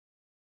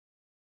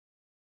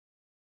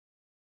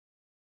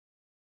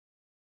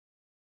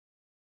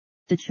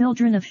The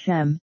children of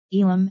Shem,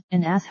 Elam,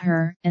 and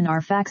Ashur, and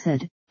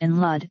Arphaxad,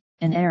 and Lud,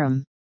 and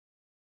Aram.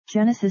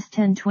 Genesis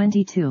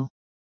 10:22.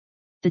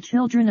 The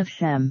children of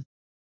Shem,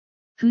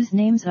 whose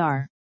names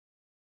are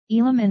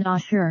Elam and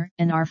Ashur,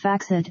 and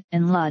Arphaxad,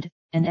 and Lud,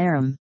 and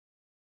Aram.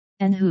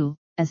 And who,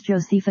 as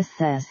Josephus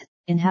says,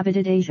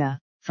 inhabited Asia,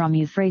 from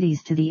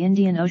Euphrates to the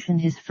Indian Ocean.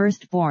 His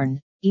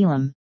firstborn,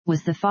 Elam,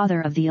 was the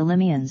father of the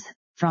Elamians,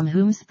 from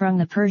whom sprung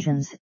the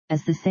Persians,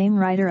 as the same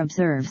writer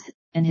observes,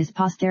 and his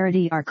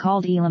posterity are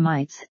called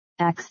Elamites,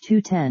 Acts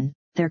 2:10,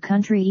 their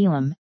country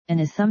Elam, and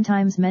is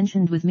sometimes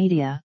mentioned with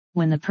Media,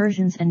 when the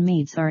Persians and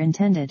Medes are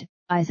intended,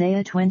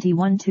 Isaiah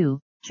 21:2,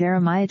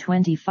 Jeremiah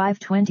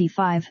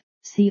 25:25,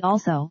 see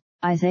also,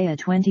 Isaiah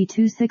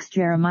 22:6,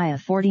 Jeremiah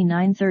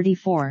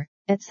 49:34,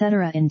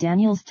 etc. In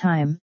Daniel's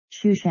time,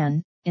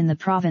 Shushan, in the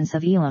province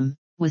of Elam,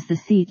 was the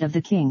seat of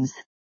the kings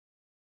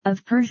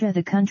of Persia.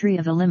 The country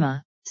of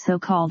Elima, so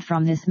called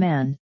from this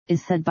man,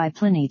 is said by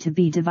Pliny to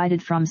be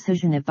divided from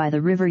Sujanip by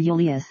the river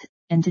Iulius,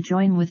 and to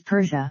join with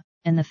Persia,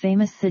 and the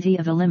famous city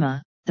of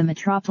Elima, the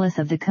metropolis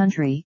of the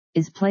country,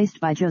 is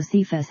placed by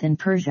Josephus in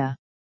Persia.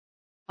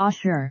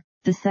 Ashur,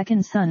 the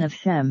second son of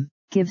Shem,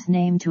 gives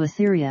name to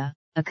Assyria,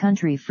 a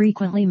country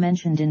frequently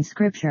mentioned in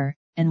Scripture,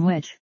 and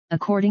which,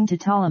 according to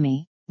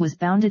Ptolemy, was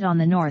bounded on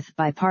the north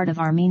by part of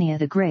Armenia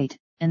the Great,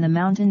 and the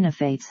mountain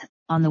Nephates,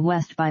 on the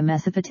west by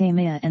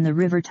Mesopotamia and the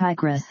river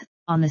Tigris,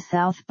 on the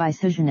south by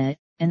Sujanit,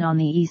 and on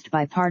the east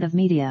by part of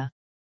Media.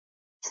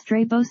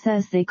 Strabo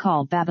says they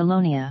call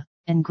Babylonia,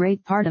 and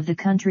great part of the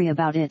country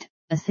about it,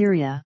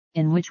 Assyria,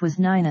 in which was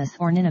Ninus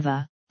or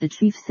Nineveh, the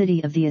chief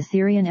city of the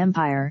Assyrian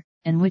Empire,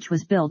 and which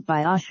was built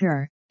by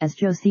Ashur, as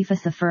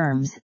Josephus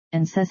affirms,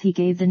 and says he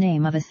gave the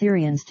name of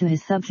Assyrians to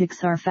his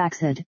subjects.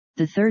 Arphaxad,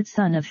 the third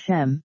son of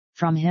Shem,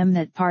 from him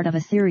that part of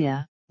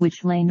Assyria,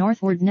 which lay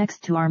northward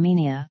next to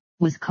Armenia,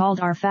 was called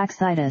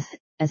Arphaxadus,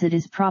 as it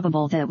is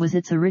probable that was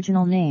its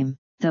original name,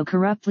 though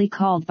corruptly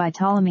called by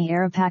Ptolemy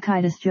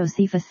Arapakidus.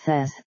 Josephus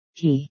says,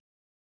 he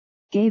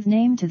gave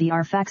name to the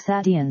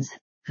Arphaxadians,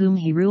 whom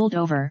he ruled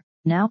over,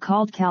 now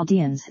called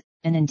Chaldeans,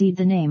 and indeed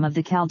the name of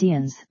the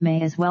Chaldeans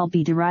may as well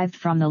be derived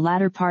from the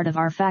latter part of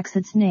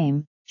Arphaxad's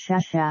name,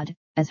 Shashad,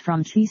 as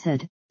from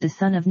Chesed, the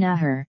son of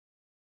Nahor,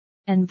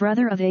 and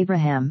brother of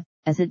Abraham,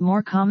 as it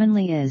more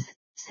commonly is,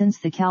 since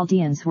the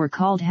Chaldeans were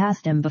called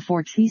Hasdim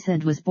before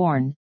Chesed was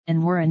born,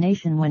 and were a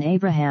nation when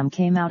Abraham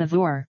came out of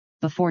Ur,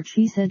 before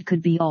Chesed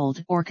could be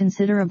old or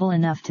considerable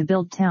enough to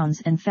build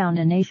towns and found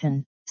a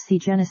nation. See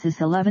Genesis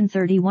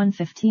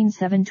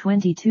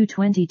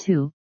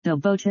 11:31-15-7-22-22. Though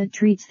Bochad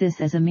treats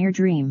this as a mere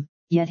dream,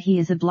 yet he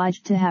is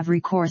obliged to have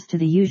recourse to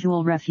the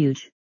usual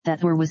refuge,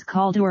 that Ur was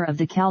called Ur of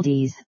the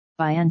Chaldees,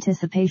 by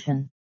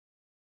anticipation.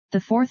 The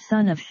fourth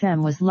son of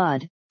Shem was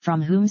Lud,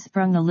 from whom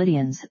sprung the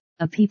Lydians,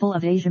 a people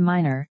of Asia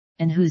Minor,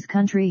 and whose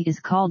country is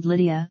called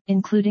Lydia,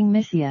 including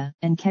Mysia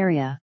and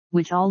Caria,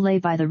 which all lay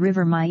by the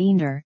river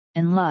Meander,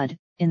 and Lud,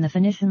 in the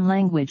Phoenician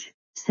language,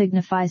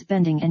 signifies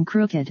bending and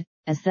crooked,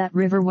 as that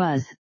river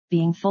was,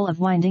 being full of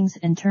windings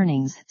and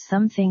turnings.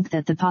 Some think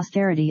that the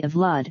posterity of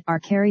Lud are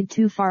carried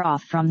too far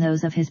off from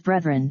those of his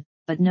brethren,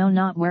 but know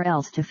not where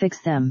else to fix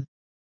them.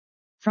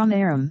 From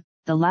Aram,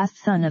 the last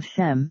son of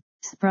Shem,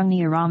 sprung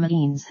the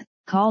Aramaeans,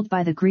 called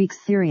by the Greeks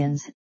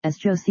Syrians, as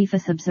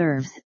Josephus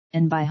observes,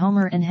 and by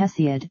Homer and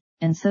Hesiod,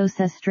 and so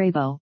says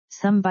Strabo.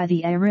 Some by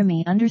the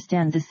Arimi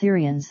understand the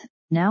Syrians,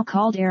 now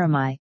called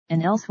Arami,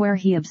 and elsewhere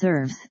he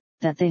observes,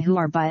 that they who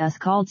are by us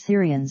called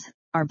Syrians,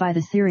 are by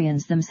the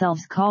Syrians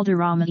themselves called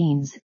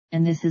Aramaeans,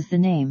 and this is the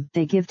name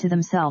they give to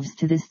themselves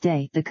to this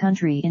day. The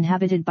country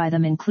inhabited by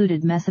them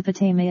included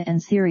Mesopotamia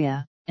and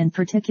Syria, and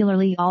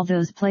particularly all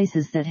those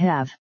places that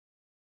have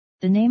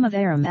the name of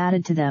Aram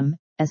added to them,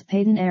 as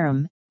Padan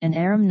Aram, and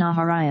Aram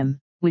Naharaim,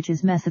 which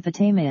is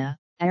Mesopotamia,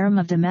 Aram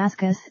of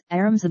Damascus,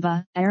 Aram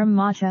Zebah, Aram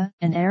Macha,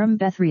 and Aram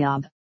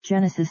Bethreob.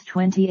 Genesis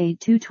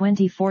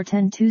 28:2-24,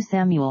 10-2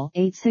 Samuel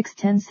 8:6,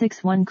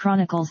 10-6, 1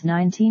 Chronicles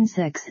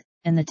 19:6,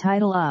 and the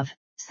title of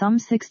Psalm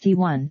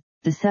 61,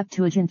 the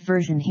Septuagint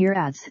version here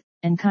adds,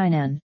 and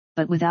Kainan,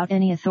 but without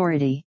any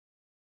authority.